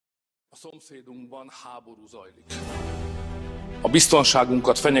A szomszédunkban háború zajlik. A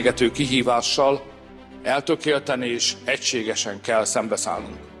biztonságunkat fenyegető kihívással eltökélten és egységesen kell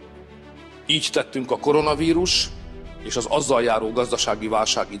szembeszállnunk. Így tettünk a koronavírus és az azzal járó gazdasági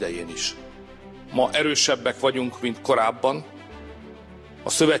válság idején is. Ma erősebbek vagyunk, mint korábban. A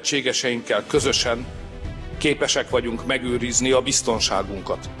szövetségeseinkkel közösen képesek vagyunk megőrizni a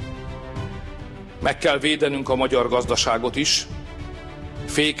biztonságunkat. Meg kell védenünk a magyar gazdaságot is,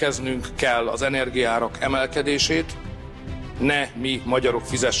 fékeznünk kell az energiaárak emelkedését, ne mi magyarok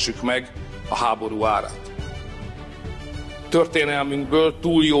fizessük meg a háború árát. Történelmünkből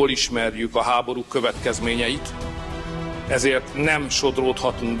túl jól ismerjük a háború következményeit, ezért nem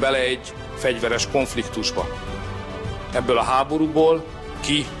sodródhatunk bele egy fegyveres konfliktusba. Ebből a háborúból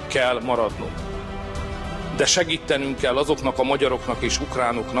ki kell maradnunk. De segítenünk kell azoknak a magyaroknak és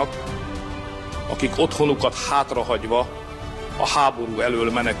ukránoknak, akik otthonukat hátrahagyva a háború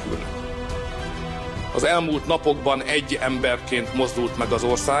elől menekülnek. Az elmúlt napokban egy emberként mozdult meg az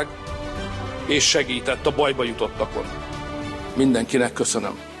ország, és segített a bajba jutottakon. Mindenkinek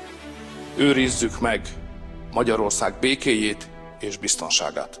köszönöm. Őrizzük meg Magyarország békéjét és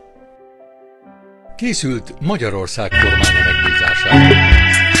biztonságát. Készült Magyarország kormánya megbízására.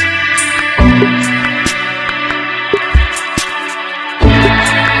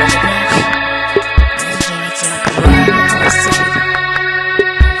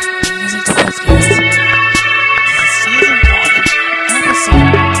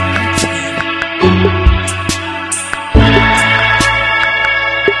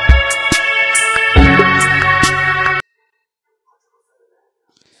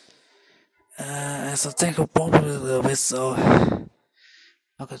 So take a problem a little bit, so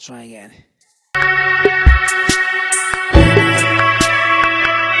I could try again.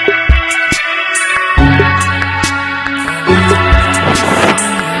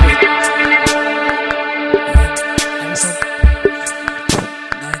 Episode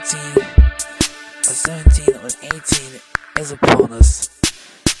 19 or 17 or 18 is upon us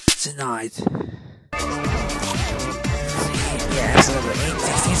tonight. Yeah, episode 18,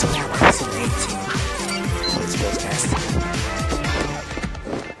 season 1, episode 18. This podcast.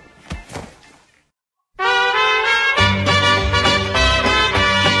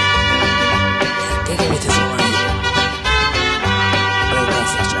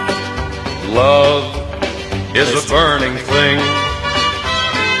 Love is a burning thing,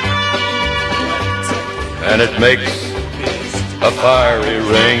 and it makes a fiery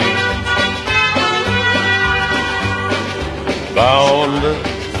ring. Bound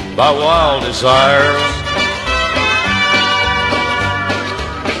by wild desires,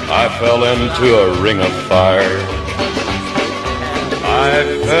 I fell into a ring of fire. I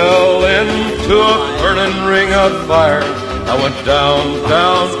fell into a burning ring of fire. I went down,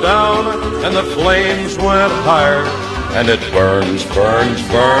 down, down, and the flames went higher. And it burns, burns,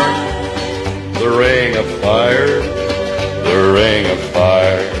 burns, the ring of fire, the ring of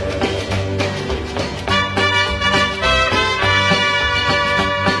fire.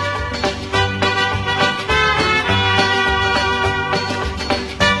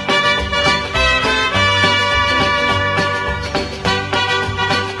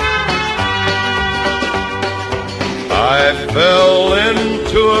 I fell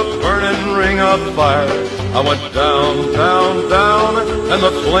into a burning ring of fire. I went down, down, down, and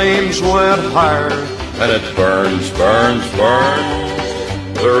the flames went higher. And it burns, burns, burns,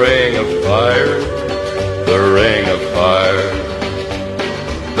 the ring of fire, the ring of fire.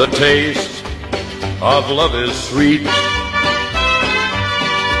 The taste of love is sweet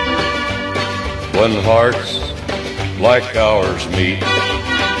when hearts like ours meet.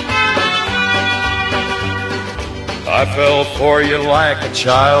 I fell for you like a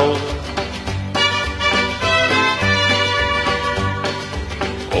child.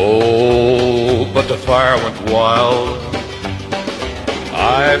 Oh, but the fire went wild.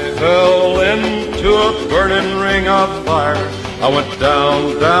 I fell into a burning ring of fire. I went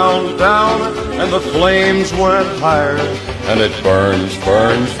down, down, down, and the flames went higher. And it burns,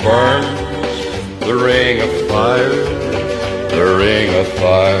 burns, burns, the ring of fire, the ring of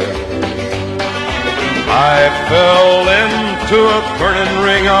fire. I fell into a burning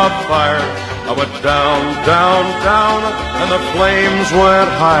ring of fire. I went down, down, down, and the flames went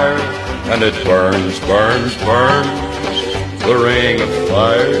higher. And it burns, burns, burns, the ring of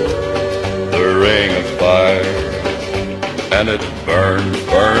fire, the ring of fire. And it burns,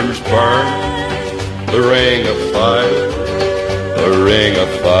 burns, burns, the ring of fire, the ring of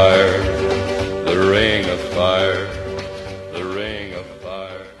fire, the ring of fire.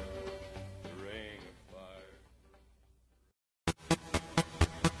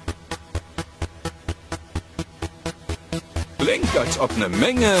 Klingt, als ob ne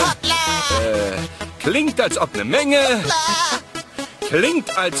Menge. Klingt, als ob ne Menge.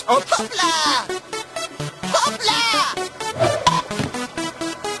 Klingt, als ob.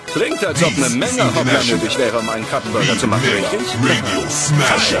 Klingt, als ob ne Menge Hoppla nötig wäre, um einen Krabbenburger zu machen, richtig? Radio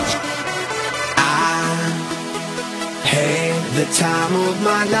Smasher. Had the time of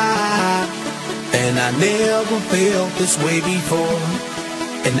my life, and I never felt this way before.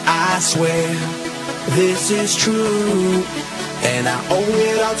 And I swear this is true, and I owe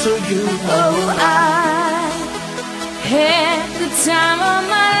it all to you. Oh, I had the time of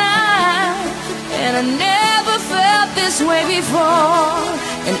my life, and I never felt this way before.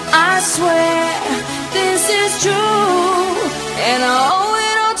 And I swear this is true, and I owe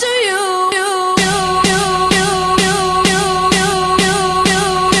it all to you.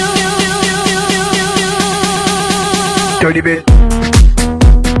 Dirty bit.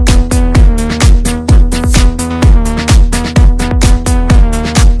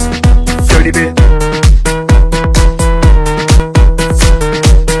 Dirty bit.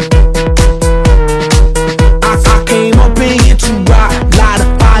 I came up in here to rock, light a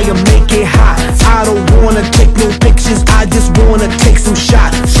fire, make it hot. I don't wanna take no pictures, I just wanna take some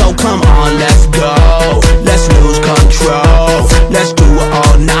shots. So come on, let's go, let's lose control. Let's do it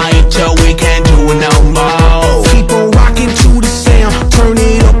all night till we can't do it no more. Keep on rocking to the sound, turn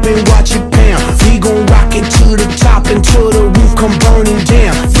it up and watch it pound. We gon' rock it to the top until the roof come burning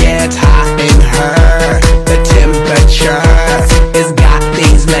down. Yeah, it's hot in her, the temperature has got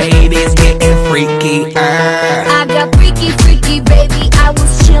these ladies getting freaky. I got freaky, freaky, baby. I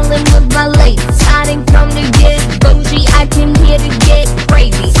was chillin' with my ladies. I didn't come to get bougie, I came here to get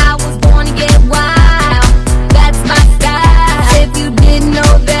crazy. I was born to get wild, that's my style. If you didn't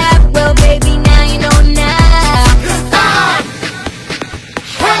know that, well, baby, now you know now. I'm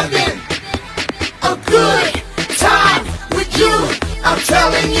having a good time with you, I'm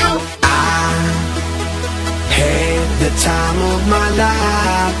telling you. I had the time of my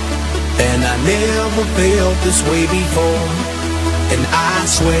life, and I never felt this way before. And I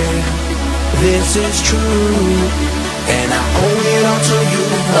swear this is true, and I owe it all to you.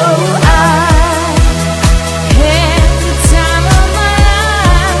 Oh, I had the time of my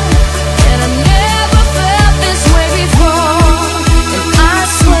life, and I never felt this way before. And I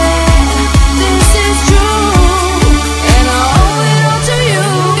swear this is true, and I owe it all to you.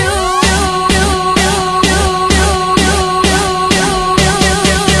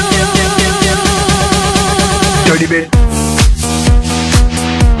 Dirty bit.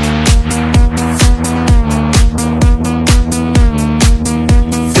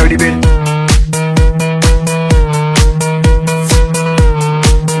 Dirty bit.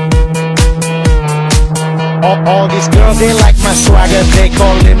 All these girls, they like my swagger, they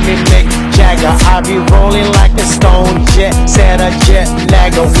calling me Mick Jagger. I be rolling like a stone jet, set a jet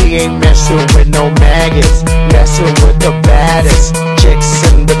lagger. We ain't messing with no maggots, messing with the baddest chicks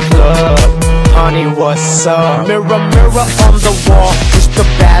in the club. Honey, what's up? Mirror, mirror on the wall, who's the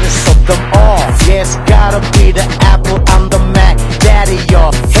baddest of them all? Yeah, it's gotta be the Apple, I'm the Mac. Daddy,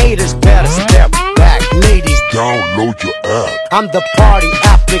 y'all haters better step back. Ladies, Download your app. I'm the party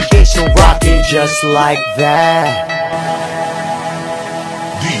application, rocking just like that.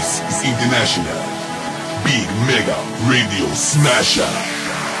 This is International Big Mega Radio Smasher.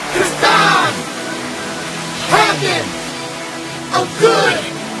 'Cause I'm having a good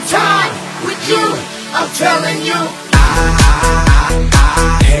time with you, I'm telling you. I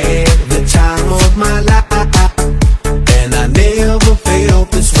had the time of my life, and I never felt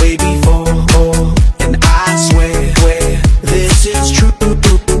this way before. And I swear this is true,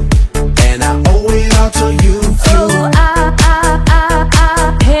 and I owe it all to you. Oh, I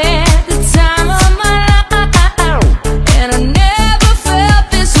had the time of my life, and I never felt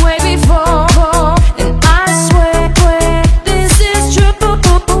this way before. And I swear this is true,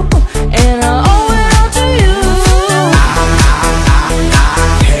 and I owe it all to you. I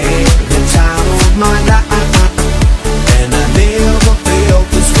had the time of my life, and I never felt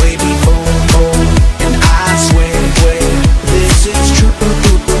this way before. And I swear this is true,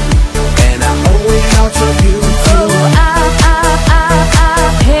 and I owe it all to you. Oh, I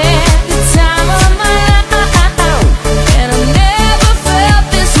had the time of my life, and I never felt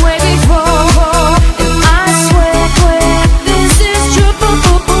this way before. And I swear this is true,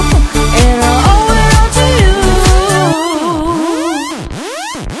 and I owe it all to you.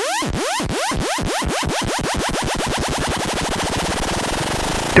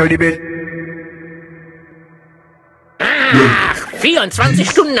 Dirty bit. 24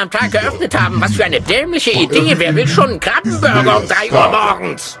 Stunden am Tag geöffnet haben. Was für eine dämliche Idee. Wer will schon einen Krabbenburger um 3 Uhr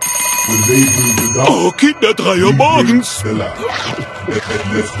morgens? Oh, Kinder, 3 Uhr morgens.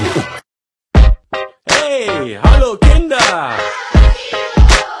 Let's go. Hey, hallo Kinder!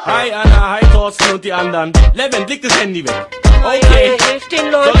 Hi Anna, hi Thorsten und die anderen. Levin, leg das Handy weg. Okay,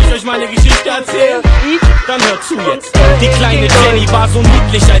 soll ich euch meine Geschichte erzählen? Dann hört zu jetzt. Die kleine Jenny war so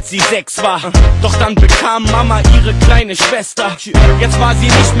niedlich, als sie 6 war. Doch dann bekam Mama ihre kleine Schwester. Jetzt war sie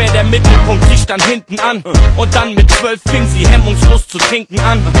nicht mehr der Mittelpunkt, sie stand hinten an. Und dann mit 12 fing sie hemmungslos zu trinken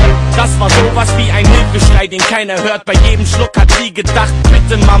an. Das war sowas wie ein Hilfeschrei, den keiner hört. Bei jedem Schluck hat sie gedacht,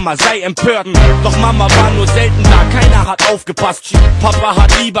 bitte Mama, sei empört. Doch Mama war nur selten da, keiner hat aufgepasst. Papa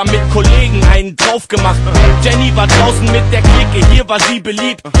hat lieber mit Kollegen einen drauf gemacht. Jenny war draußen mit der Clique, hier war sie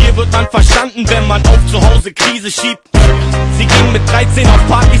beliebt. Hier wird man verstanden, wenn man auf zu Hause Krise schiebt. Sie ging mit 13 auf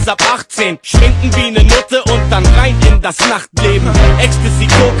Partys ab 18, schminken wie ne Nutte und dann rein in das Nachtleben. Ecstasy,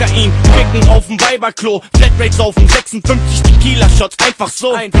 Kokain, ficken auf dem Weiberklo, Flatrates auf dem 56 Tequila-Shots, einfach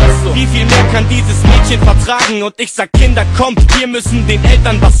so. Wie viel mehr kann dieses Mädchen vertragen? Und ich sag, Kinder, kommt, wir müssen den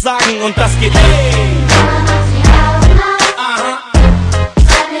Eltern was sagen. Und das geht, hey! Aha.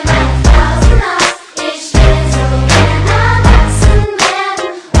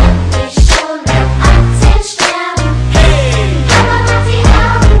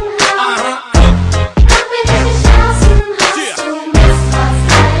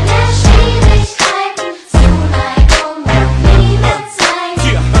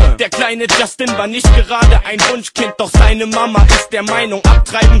 Der kleine Justin war nicht gerade ein Wunschkind, doch seine Mama ist der Meinung,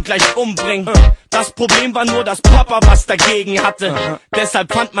 abtreiben gleich umbringen. Das Problem war nur, dass Papa was dagegen hatte.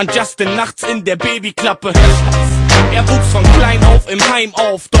 Deshalb fand man Justin nachts in der Babyklappe. Er wuchs von klein auf im Heim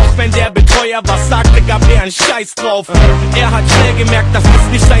auf, doch wenn der Betreuer was sagte, gab er einen Scheiß drauf. Er hat schnell gemerkt, dass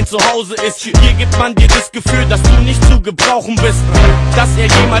es nicht sein Zuhause ist. Hier gibt man dir das Gefühl, dass du nicht zu gebrauchen bist. Dass er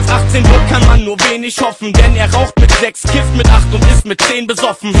jemals 18 wird, kann man nur wenig hoffen, denn er raucht mit 6, kifft mit 8 und ist mit 10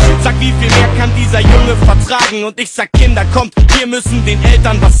 besoffen. Sag, wie viel mehr kann dieser Junge vertragen? Und ich sag, Kinder, kommt, wir müssen den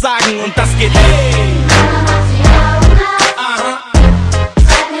Eltern was sagen. Und das geht, hey! Mama, mach die Augen auf. Aha.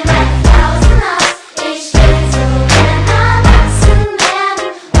 Sag mir meine Pausen aus. Ich will so gern erwachsen werden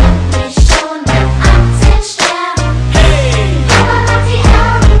und nicht schon mit 18 sterben. Hey! Mama, mach die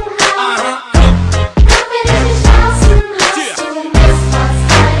Augen auf. Aha. Noch bin ich nicht draußen raus. Du musst trotz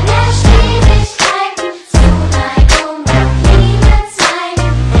all der Schwierigkeiten Zuneigung und Liebe zeigen.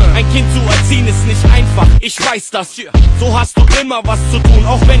 Ein Kind zu erziehen ist nicht einfach, ich weiß das. So hast du immer was zu tun,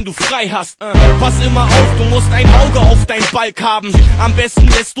 auch wenn du frei hast. Pass immer auf, du musst ein Auge auf dein Balk haben. Am besten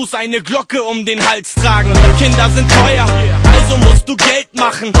lässt du's eine Glocke um den Hals tragen. Kinder sind teuer, also musst du Geld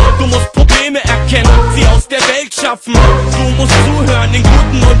machen. Du musst Probleme erkennen, sie aus der Welt schaffen. Du musst zuhören in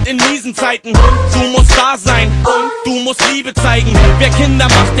guten und in miesen Zeiten. Du musst da sein und du musst Liebe zeigen. Wer Kinder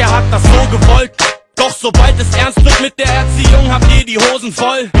macht, der hat das so gewollt. Doch sobald es ernst wird mit der Erziehung, habt ihr die Hosen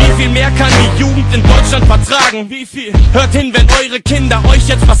voll. Wie viel mehr kann die Jugend in Deutschland vertragen? Wie viel? Hört hin, wenn eure Kinder euch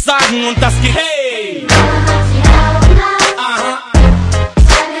jetzt was sagen. Und das geht, hey! Mama, mach die Augen auf. Aha.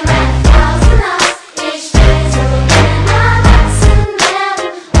 Sag mir meine Pausen aus. Ich will so gern erwachsen werden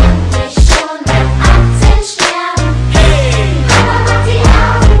und nicht schon mit 18 sterben. Hey! Mama, mach die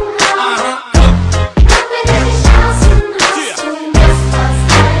Augen auf. Aha. Noch bin ich nicht draußen raus. Du musst trotz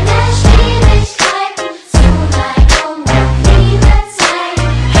all der Schwierigkeiten Zuneigung und Liebe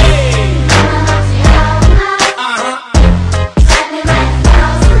zeigen. Hey! Mama, mach die Augen auf. Aha. Sag mir meine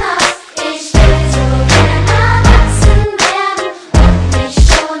Pausen aus. Ich will so gern erwachsen werden und nicht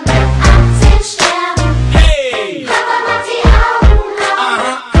schon mit 18 sterben. Hey! Papa, mach die Augen auf.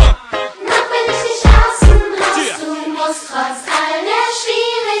 Aha. Noch bin ich nicht draußen raus. Du musst trotz all der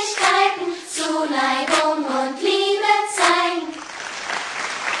Schwierigkeiten Zuneigung und Liebe zeigen.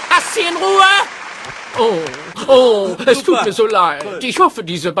 Lass sie in Ruhe! Oh, es tut mir so leid. Ich hoffe,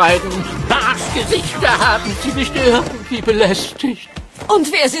 diese beiden Arschgesichter haben Sie nicht irgendwie belästigt.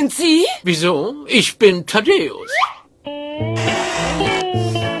 Und wer sind Sie? Wieso? Ich bin Thaddäus.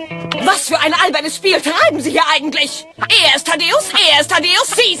 Was für ein albernes Spiel treiben Sie hier eigentlich? Er ist Thaddäus,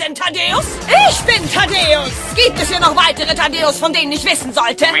 Sie sind Thaddäus, ich bin Thaddäus. Gibt es hier noch weitere Thaddäus, von denen ich wissen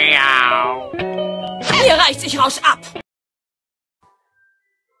sollte? Miau. Hier reicht sich Rausch ab.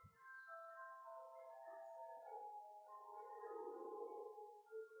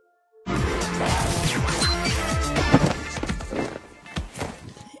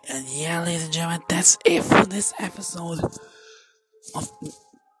 And yeah, ladies and gentlemen, that's it for this episode of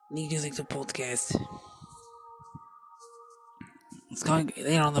NickMusic the podcast. It's going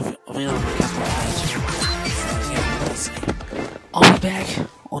later on the available podcast page. I'll be back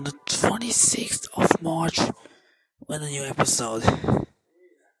on the 26th of March with a new episode.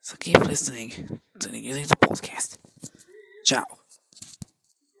 So keep listening to NickMusic the podcast. Ciao.